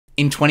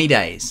In 20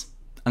 days,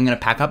 I'm going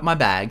to pack up my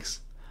bags,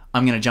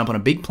 I'm going to jump on a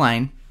big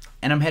plane,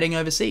 and I'm heading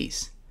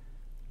overseas.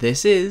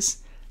 This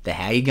is the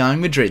How You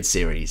Going Madrid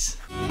series.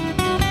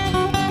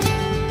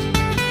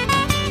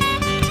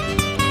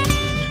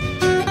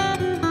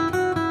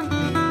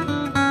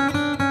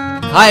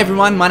 Hi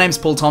everyone, my name's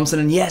Paul Thompson,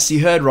 and yes,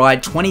 you heard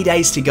right, 20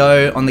 days to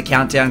go on the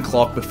countdown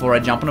clock before I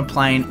jump on a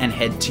plane and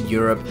head to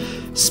Europe.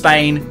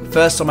 Spain,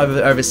 first time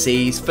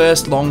overseas,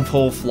 first long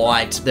haul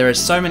flight. There are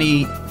so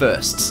many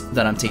firsts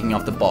that I'm ticking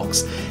off the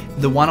box.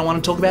 The one I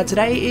want to talk about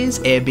today is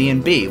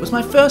Airbnb. It was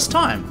my first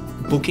time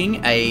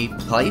booking a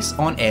place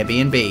on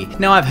Airbnb.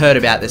 Now, I've heard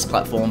about this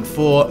platform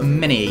for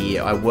many a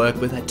year. I work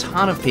with a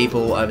ton of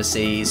people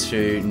overseas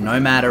who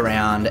nomad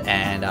around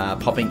and are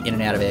popping in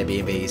and out of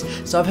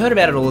Airbnbs, so I've heard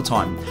about it all the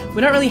time.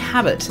 We don't really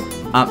have it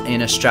up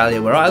in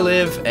Australia where I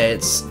live. I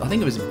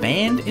think it was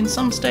banned in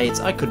some states.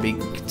 I could be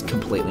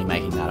completely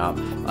making that up.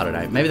 I don't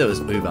know. Maybe that was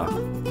Uber.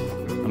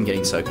 I'm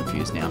getting so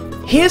confused now.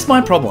 Here's my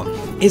problem,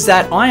 is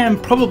that I am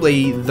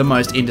probably the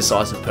most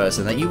indecisive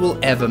person that you will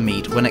ever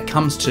meet when it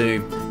comes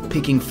to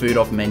picking food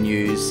off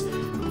menus,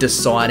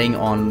 deciding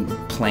on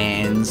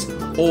plans,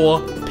 or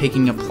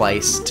picking a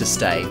place to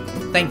stay.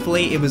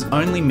 Thankfully, it was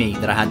only me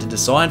that I had to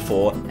decide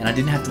for, and I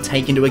didn't have to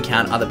take into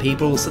account other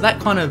people, so that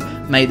kind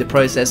of made the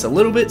process a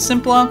little bit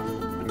simpler.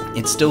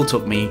 It still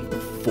took me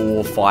 4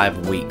 or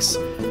 5 weeks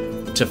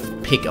to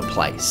pick a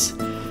place.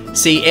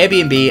 See,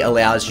 Airbnb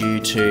allows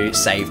you to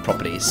save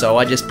properties, so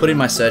I just put in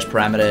my search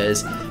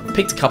parameters,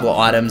 picked a couple of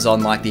items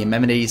on like the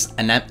amenities.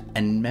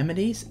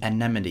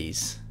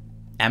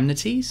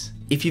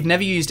 If you've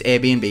never used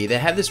Airbnb, they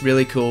have this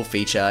really cool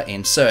feature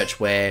in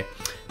search where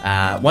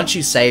once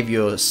you save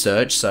your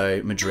search,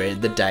 so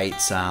Madrid, the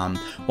dates,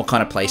 what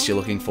kind of place you're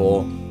looking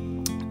for,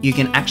 you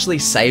can actually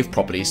save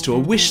properties to a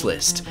wish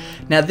list.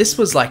 Now, this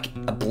was like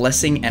a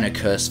blessing and a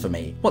curse for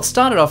me. What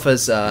started off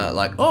as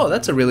like, oh,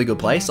 that's a really good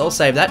place, I'll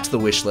save that to the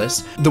wish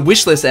list. The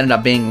wish list ended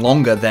up being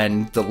longer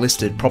than the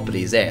listed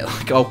properties there.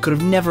 Like, I could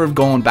have never have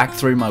gone back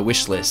through my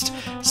wish list.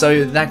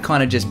 So that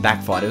kind of just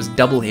backfired. It was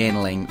double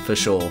handling for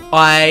sure.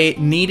 I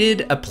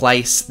needed a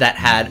place that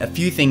had a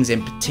few things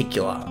in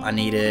particular. I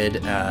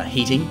needed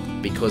heating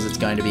because it's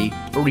going to be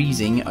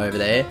freezing over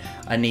there.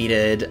 I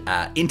needed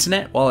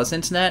internet, wireless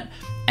internet,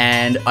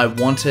 and I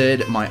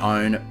wanted my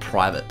own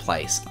private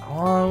place.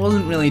 I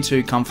wasn't really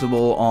too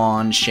comfortable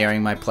on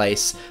sharing my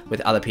place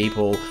with other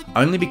people,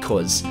 only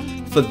because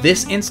for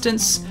this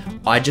instance,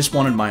 I just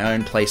wanted my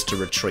own place to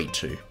retreat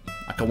to.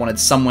 Like, I wanted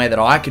somewhere that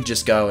I could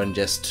just go and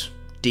just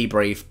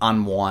debrief,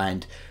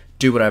 unwind,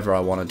 do whatever I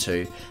wanted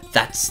to.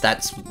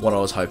 That's what I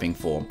was hoping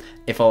for.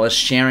 If I was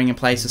sharing a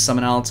place with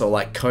someone else or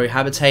like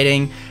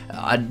cohabitating,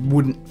 I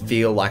wouldn't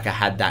feel like I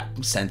had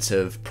that sense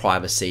of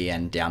privacy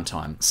and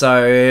downtime.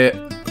 So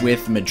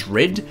with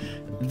Madrid,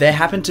 there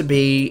happened to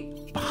be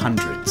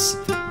hundreds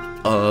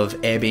of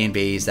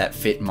Airbnbs that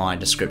fit my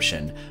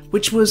description,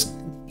 which was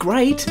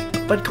great,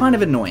 but kind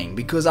of annoying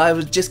because I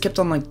was just kept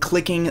on like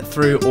clicking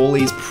through all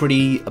these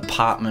pretty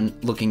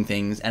apartment looking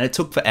things and it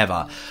took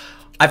forever.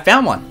 I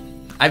found one.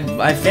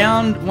 I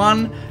found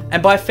one,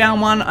 and by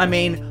found one, I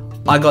mean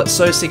I got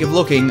so sick of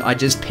looking, I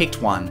just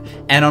picked one,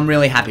 and I'm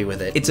really happy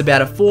with it. It's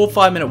about a 4 or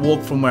 5 minute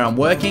walk from where I'm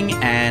working,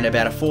 and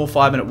about a 4 or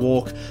 5 minute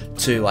walk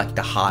to like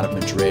the heart of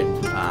Madrid,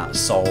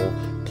 Sol,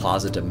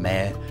 Plaza de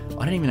Mer.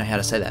 I don't even know how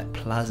to say that,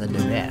 Plaza de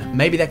Mer.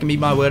 Maybe that can be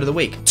my word of the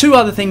week. 2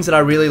 other things that I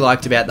really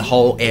liked about the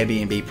whole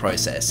Airbnb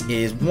process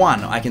is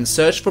 1, I can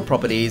search for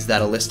properties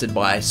that are listed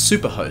by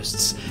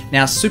superhosts.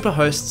 Now,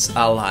 superhosts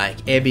are like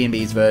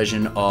Airbnb's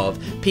version of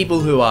people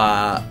who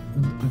are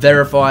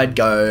verified,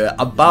 go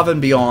above and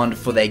beyond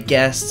for their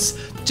guests,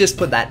 just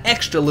put that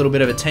extra little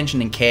bit of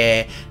attention and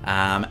care,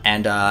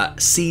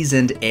 and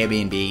seasoned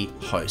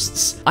Airbnb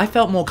hosts. I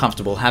felt more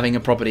comfortable having a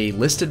property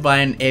listed by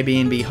an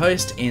Airbnb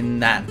host in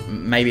that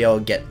maybe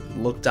I'll get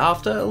looked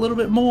after a little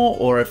bit more,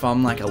 or if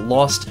I'm like a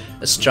lost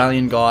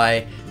Australian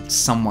guy,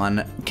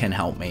 someone can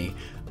help me.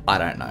 I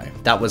don't know.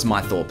 That was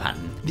my thought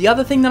pattern. The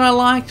other thing that I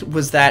liked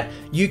was that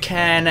you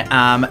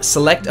can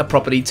select a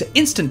property to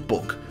instant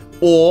book,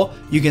 or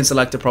you can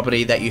select a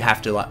property that you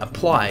have to like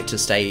apply to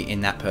stay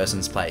in that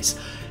person's place.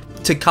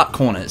 To cut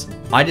corners,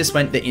 I just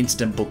went the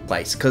instant book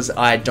place because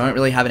I don't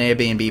really have an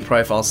Airbnb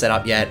profile set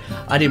up yet.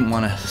 I didn't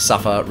want to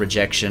suffer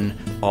rejection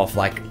of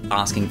like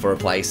asking for a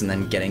place and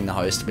then getting the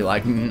host to be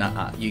like,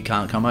 nah, you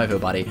can't come over,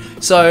 buddy.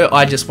 So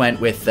I just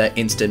went with the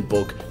instant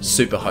book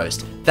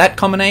superhost. That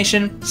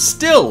combination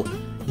still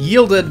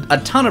yielded a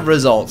ton of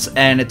results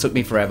and it took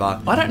me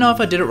forever. I don't know if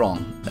I did it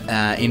wrong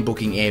in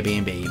booking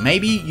Airbnb.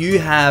 Maybe you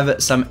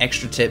have some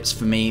extra tips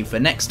for me for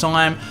next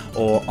time,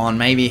 or on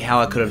maybe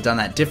how I could have done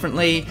that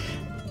differently.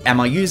 Am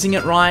I using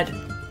it right?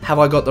 Have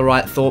I got the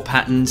right thought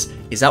patterns?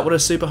 Is that what a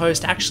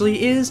superhost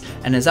actually is?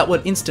 And is that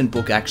what Instant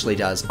Book actually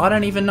does? I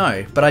don't even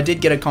know, but I did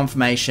get a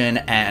confirmation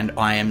and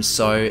I am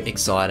so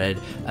excited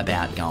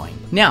about going.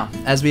 Now,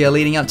 as we are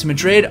leading up to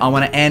Madrid, I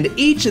want to end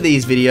each of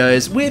these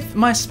videos with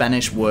my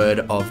Spanish word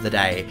of the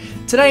day.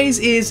 Today's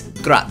is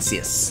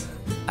gracias.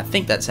 I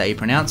think that's how you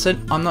pronounce it,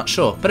 I'm not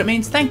sure, but it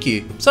means thank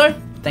you. So,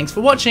 Thanks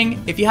for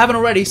watching. If you haven't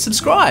already,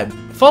 subscribe.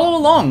 Follow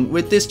along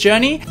with this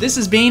journey. This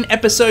has been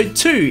episode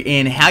 2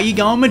 in How You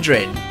Go in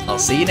Madrid. I'll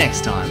see you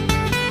next time.